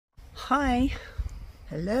Hi.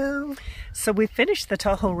 Hello. So we finished the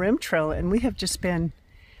Tahoe Rim Trail and we have just been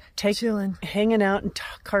hanging out in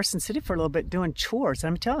Carson City for a little bit doing chores.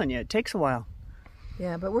 I'm telling you, it takes a while.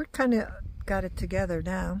 Yeah, but we're kind of got it together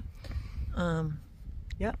now.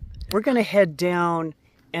 Yeah. We're going to head down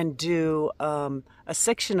and do a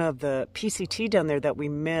section of the PCT down there that we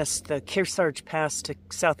missed, the Cottonwood Pass to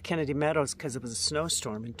South Kennedy Meadows, because it was a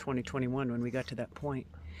snowstorm in 2021 when we got to that point.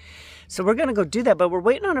 So we're going to go do that, but we're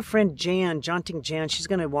waiting on a friend, Jan, Jaunting Jan. She's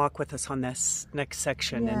going to walk with us on this next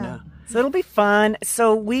section. Yeah. And so it'll be fun.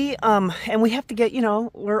 So we, and we have to get, you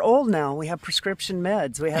know, we're old now. We have prescription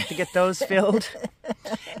meds. We have to get those filled.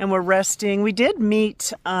 And we're resting. We did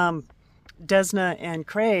meet Desna and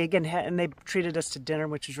Craig, and they treated us to dinner,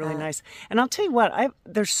 which was really nice. And I'll tell you what,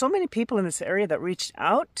 there's so many people in this area that reached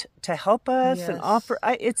out to help us and offer.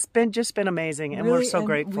 It's just been amazing, and we're so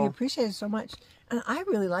grateful. We appreciate it so much. And I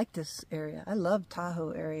really like this area. I love Tahoe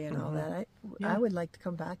area and all that. I would like to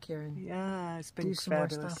come back here and it's been do some more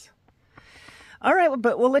stuff. All right,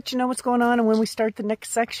 but we'll let you know what's going on, and when we start the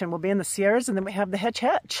next section, we'll be in the Sierras, and then we have the Hetchy.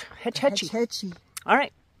 All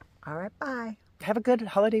right. All right, bye. Have a good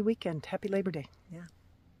holiday weekend. Happy Labor Day. Yeah.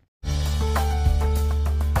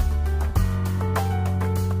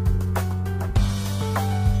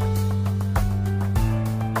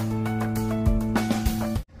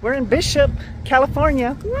 We're in Bishop,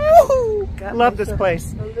 California. Woo! Love this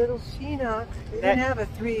place. A little Sheenock. They didn't have a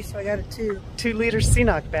 3, so I got a 2. 2-liter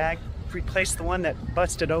Sheenock bag. Replaced the one that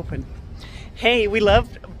busted open. Hey, we love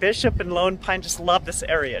Bishop and Lone Pine. Just love this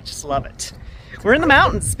area. Just love it. We're in the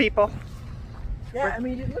mountains, people. Yeah, I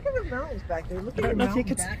mean, look at the mountains back there. Look at the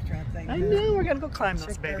mountain backdrop thing. I know, we're gonna go climb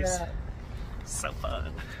those babies. So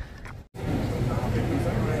fun.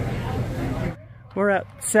 We're at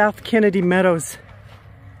South Kennedy Meadows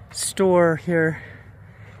store here.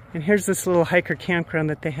 And here's this little hiker campground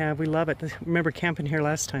that they have. We love it. I remember camping here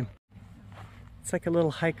last time. It's like a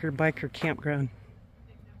little hiker biker campground.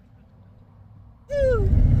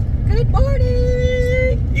 Good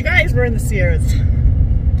morning! You guys, we're in the Sierras.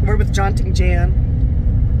 We're with Jaunting Jan.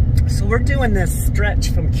 So we're doing this stretch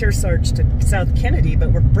from Kearsarge to South Kennedy,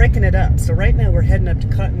 but we're breaking it up. So right now we're heading up to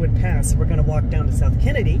Cottonwood Pass. So we're going to walk down to South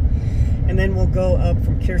Kennedy, and then we'll go up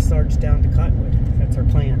from Kearsarge down to Cottonwood. That's our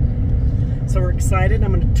plan. So we're excited.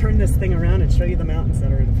 I'm going to turn this thing around and show you the mountains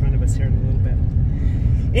that are in front of us here in a little bit.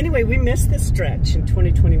 Anyway, we missed this stretch in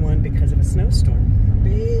 2021 because of a snowstorm.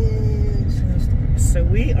 Big snowstorm. So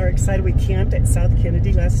we are excited. We camped at South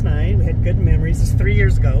Kennedy last night. We had good memories. It was 3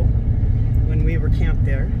 years ago when we were camped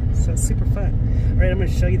there. So it's super fun. All right, I'm going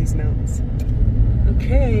to show you these mountains.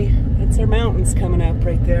 Okay, that's our mountains coming up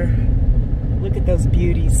right there. Look at those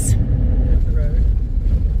beauties. That's the road.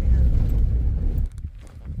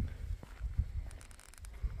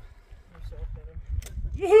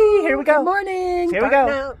 Yee, here we go. Good morning. Here we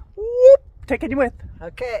go. Whoop, taking you with.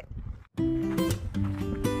 Okay.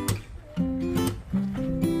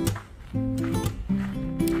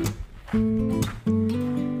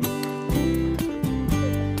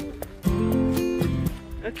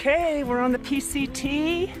 Okay, we're on the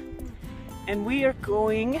PCT and we are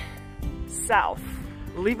going south,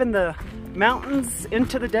 leaving the mountains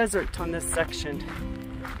into the desert on this section,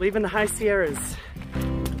 leaving the high Sierras.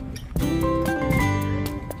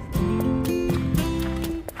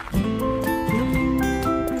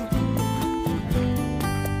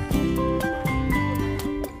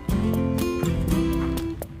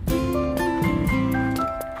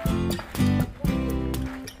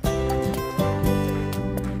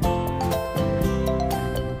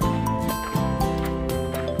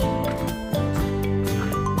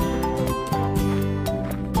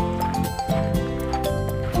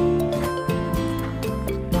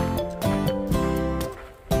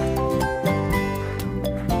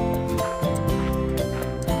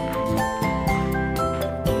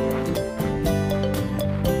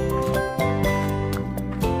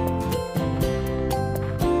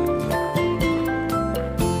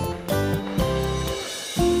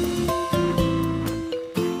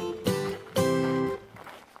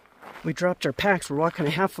 We dropped our packs. We're walking a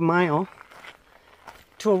half a mile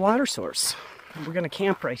to a water source. And we're going to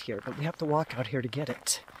camp right here, but we have to walk out here to get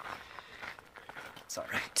it. It's all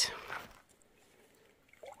right.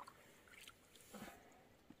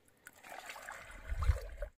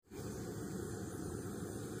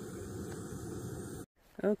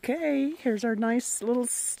 Okay, here's our nice little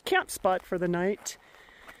camp spot for the night.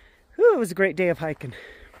 Ooh, it was a great day of hiking.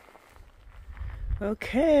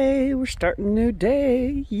 Okay, we're starting a new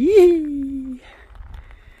day. Yee!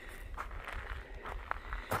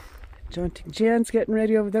 Jaunting Jan's getting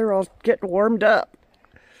ready over there, all getting warmed up.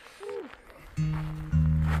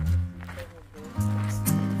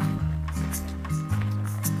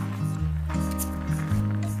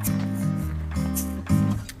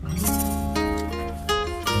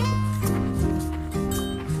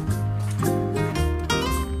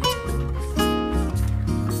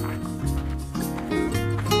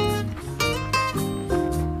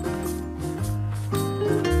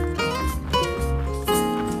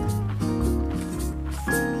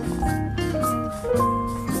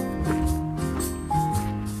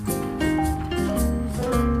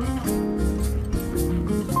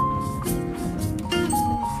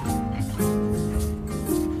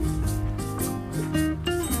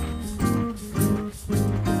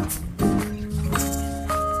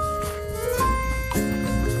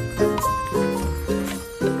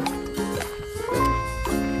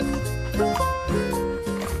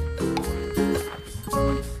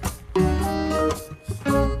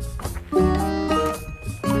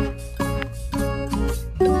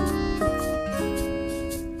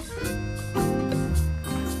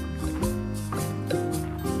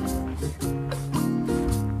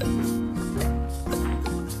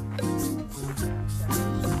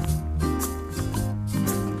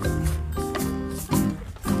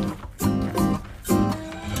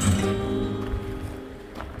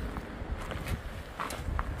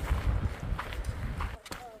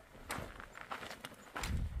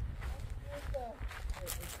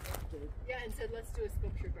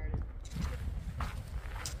 sculpture garden.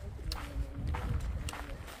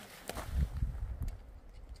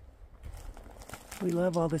 We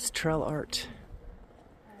love all this trail art.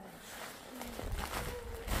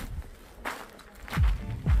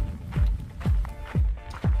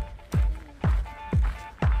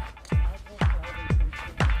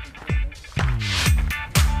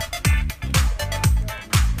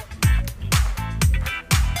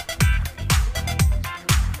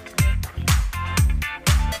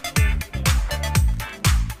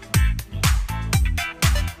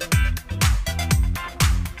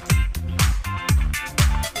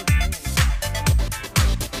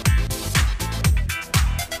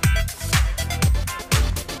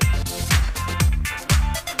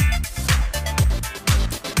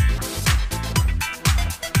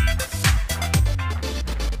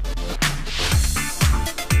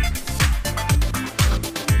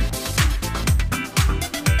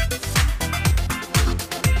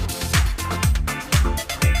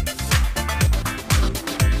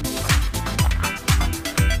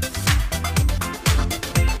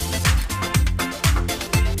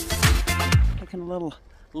 Little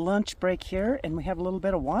lunch break here, and we have a little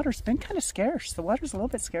bit of water. It's been kind of scarce. The water's a little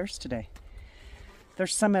bit scarce today.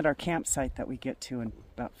 There's some at our campsite that we get to in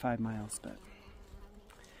about 5 miles, but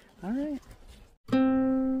all right.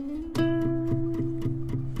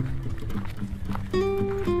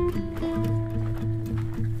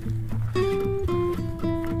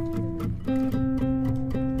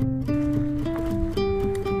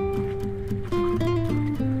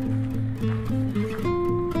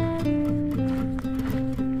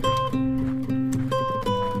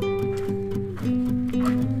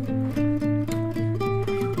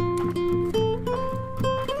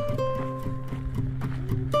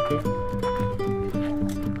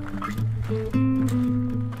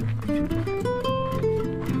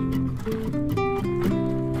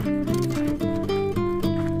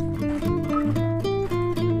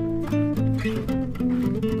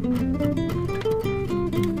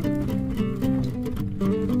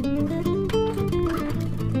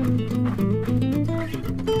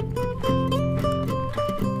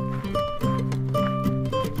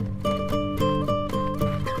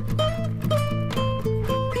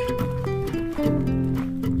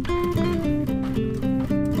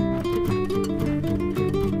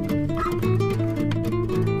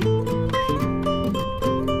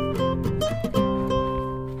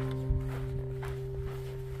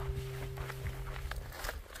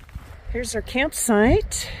 Here's our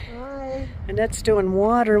campsite. Hi. Annette's doing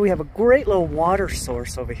water. We have a great little water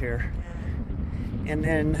source over here. And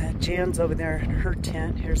then Jan's over there in her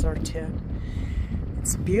tent. Here's our tent.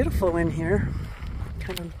 It's beautiful in here.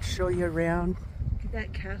 Kind of show you around. Look at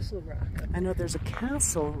that castle rock. I know there's a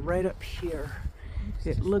castle right up here.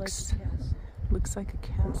 It looks like a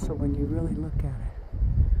castle when you really look at it.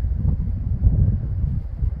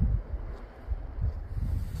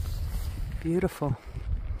 Beautiful.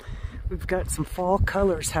 We've got some fall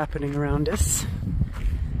colors happening around us.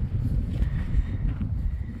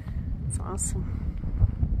 It's awesome.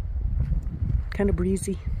 Kind of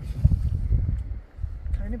breezy.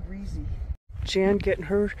 Kind of breezy. Jan getting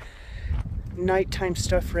her nighttime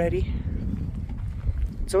stuff ready.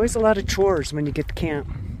 It's always a lot of chores when you get to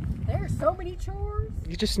camp. There are so many chores.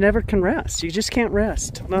 You just never can rest. You just can't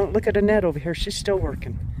rest. Now, look at Annette over here. She's still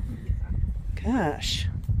working. Gosh.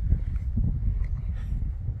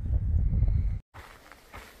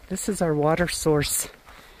 This is our water source,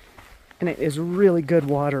 and it is really good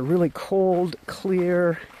water, really cold,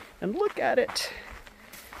 clear, and look at it.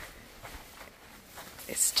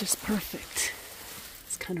 It's just perfect.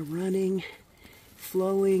 It's kind of running,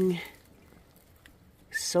 flowing.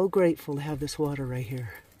 So grateful to have this water right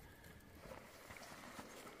here.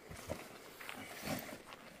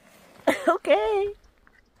 Okay,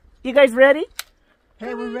 you guys ready?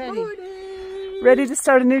 Hey, we're ready. Ready to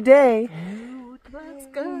start a new day. Let's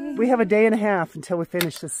go. We have a day and a half until we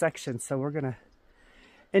finish this section, so we're gonna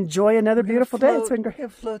enjoy another beautiful day. It's been great. We're gonna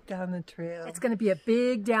float down the trail. It's going to be a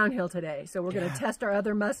big downhill today, so we're going to test our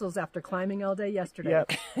other muscles after climbing all day yesterday.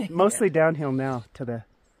 Yep, mostly downhill now to the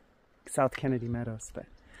South Kennedy Meadows. But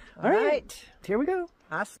all right, here we go.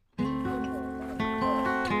 Awesome.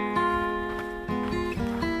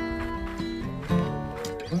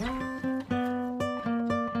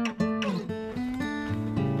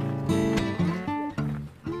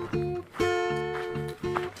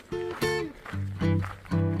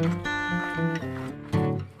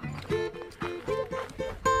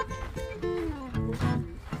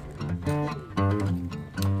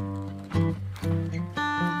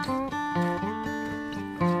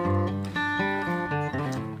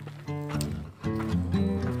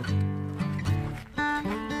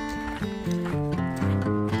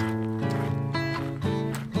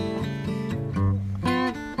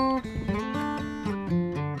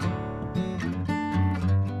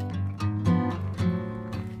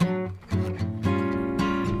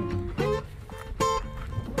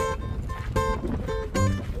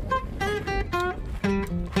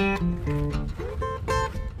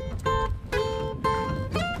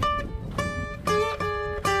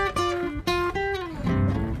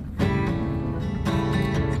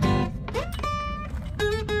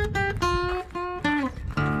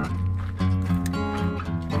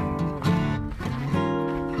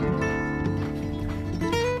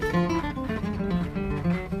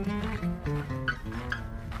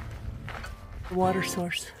 The water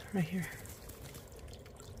source right here.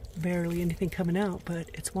 Barely anything coming out, but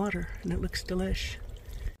it's water and it looks delish.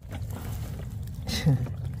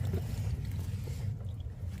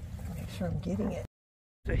 Make sure I'm getting it.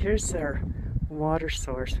 So here's our water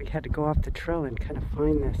source. We had to go off the trail and kind of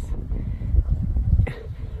find this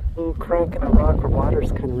little crack in the rock where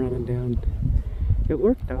water's kind of running down. It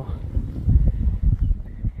worked though.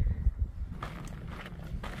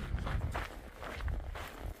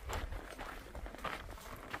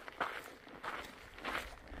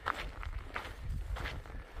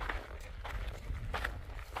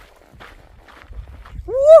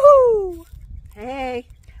 Woohoo! Hey,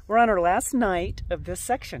 we're on our last night of this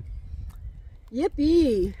section.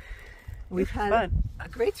 Yippee! We've had fun. a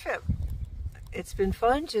great trip. It's been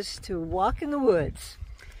fun just to walk in the woods.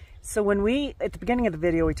 So when at the beginning of the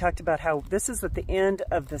video, we talked about how this is at the end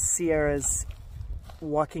of the Sierras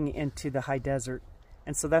walking into the high desert.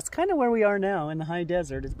 And so that's kind of where we are now, in the high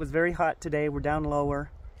desert. It was very hot today. We're down lower.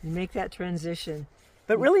 You make that transition.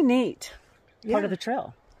 But really neat part Yeah. of the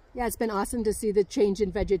trail. Yeah, it's been awesome to see the change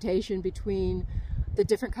in vegetation between the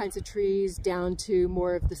different kinds of trees down to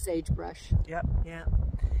more of the sagebrush. Yep. Yeah.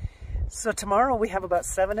 So tomorrow we have about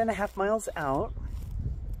 7.5 miles out,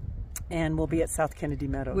 and we'll be at South Kennedy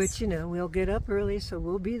Meadows. Which, you know, we'll get up early, so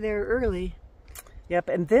we'll be there early. Yep,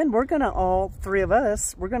 and then we're gonna, all three of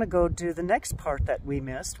us, we're gonna go do the next part that we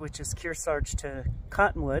missed, which is Kearsarge to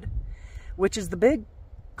Cottonwood, which is the big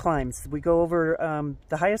climbs. We go over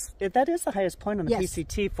the highest, that is the highest point on the Yes.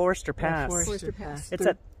 PCT, Forester Pass. Forester Pass. It's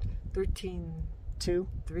at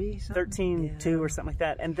 13.3 something? 13.2 or something like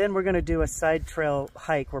that. And then we're going to do a side trail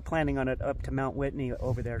hike. We're planning on it up to Mount Whitney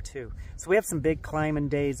over there too. So we have some big climbing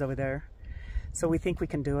days over there. So we think we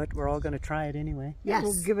can do it. We're all going to try it anyway. Yes.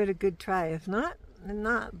 We'll give it a good try. If not, then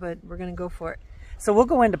not, but we're going to go for it. So we'll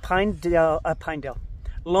go into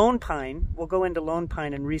Lone Pine. We'll go into Lone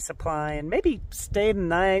Pine and resupply and maybe stay the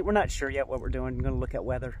night. We're not sure yet what we're doing. We're going to look at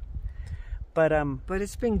weather. But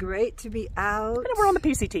it's been great to be out. and we're on the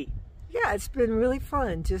PCT. Yeah, it's been really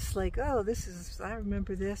fun. Just like, oh, I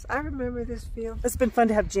remember this. I remember this feel. It's been fun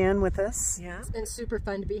to have Jan with us. Yeah. It's been super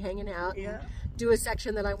fun to be hanging out Yeah. and do a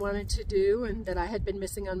section that I wanted to do and that I had been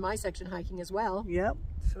missing on my section hiking as well. Yep.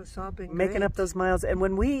 So it's all been Making great. up those miles. And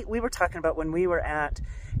when we were talking about when we were at,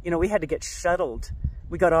 you know, we had to get shuttled.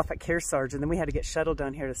 We got off at Kearsarge and then we had to get shuttled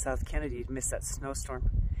down here to South Kennedy to miss that snowstorm.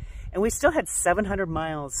 And we still had 700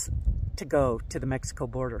 miles to go to the Mexico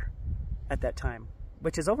border at that time,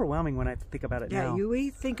 which is overwhelming when I think about it now. Yeah, we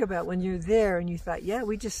think about when you're there and you thought, yeah,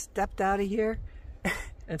 we just stepped out of here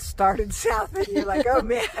and started south, and you're like, oh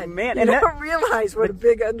man, Man, you and don't realize what a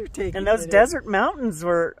big undertaking. And those it is. desert mountains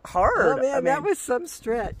were hard. Oh man, I mean, that was some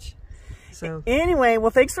stretch. So anyway,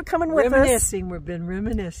 well, thanks for coming with us. reminiscing, we've been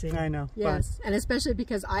reminiscing. I know. Yes, and especially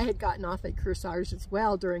because I had gotten off at Kearsarge as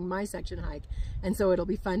well during my section hike, and so it'll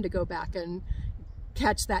be fun to go back and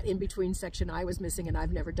catch that in between section I was missing, and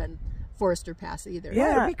I've never done Forester Pass either.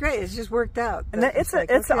 Yeah. It'd be great. It's just worked out. And that, it's like,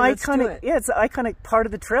 it's okay, an let's do iconic, it. yeah, it's an iconic part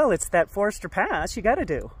of the trail. It's that Forester Pass you got to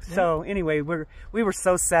do. Yeah. So anyway, we were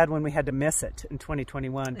so sad when we had to miss it in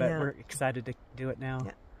 2021, but we're excited to do it now.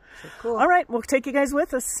 Yeah. So cool. All right, we'll take you guys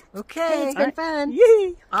with us. Okay. Hey, it's been fun.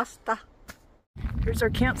 Yay! Hasta. Here's our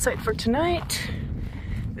campsite for tonight.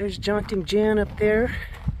 There's Jaunting Jan up there.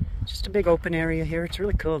 Just a big open area here. It's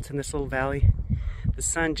really cool. It's in this little valley. The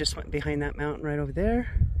sun just went behind that mountain right over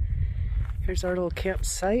there. Here's our little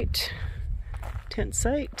campsite, tent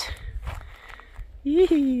site.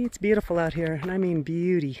 Yee, it's beautiful out here, and I mean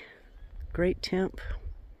beauty. Great temp.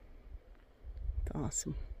 It's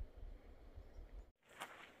awesome.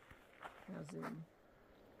 Now zoom.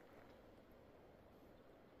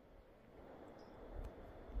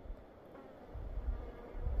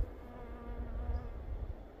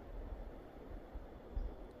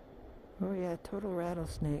 Oh yeah, total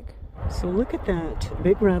rattlesnake. So look at that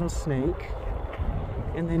big rattlesnake.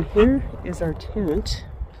 And then here is our tent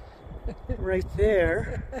right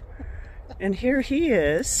there. And here he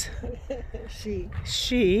is.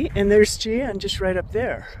 She, and there's Jan just right up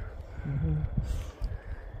there.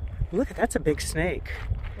 Look, that's a big snake.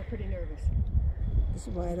 We're pretty nervous. This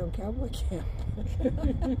is why I don't cowboy camp.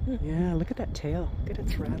 Yeah, look at that tail. Look at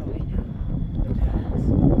its rattle. And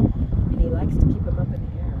he likes to keep him up in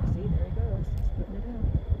the air. See, there he goes. He's putting it out.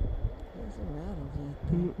 There's a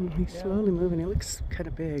rattle, He's slowly moving. He looks kind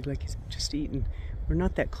of big, like he's just eating. We're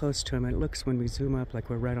not that close to him. It looks when we zoom up like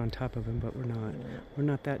we're right on top of him, but we're not. We're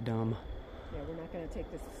not that dumb. Yeah, we're not going to take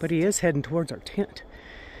this. But he is heading towards our tent.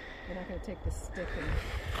 We're not going to take this stick and.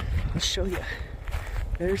 I'll show you.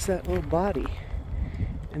 There's that little body.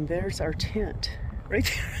 And there's our tent. Right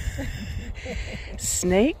there.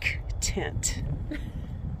 Snake, tent.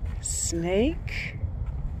 Snake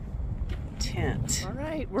tent. All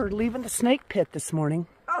right, we're leaving the snake pit this morning.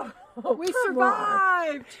 Oh, we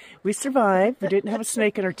survived! We survived. We didn't have a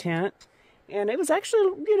snake in our tent. And it was actually,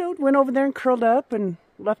 you know, went over there and curled up and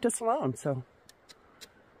left us alone. So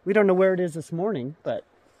we don't know where it is this morning, but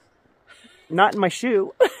not in my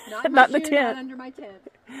shoe. Not in, not in the tent. Not under my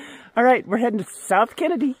tent. All right, we're heading to South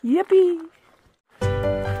Kennedy. Yippee!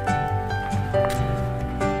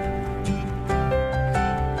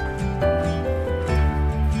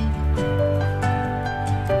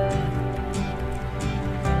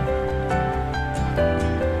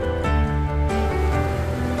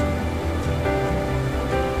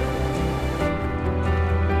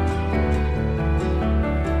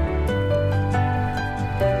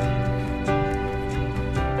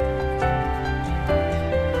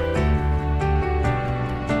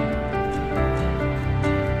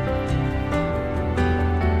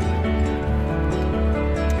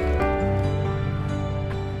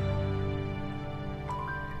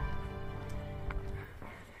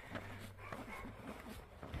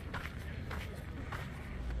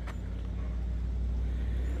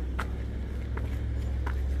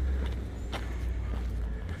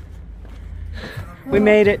 We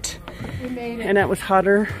made it. We made it. And that was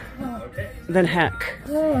hotter than heck.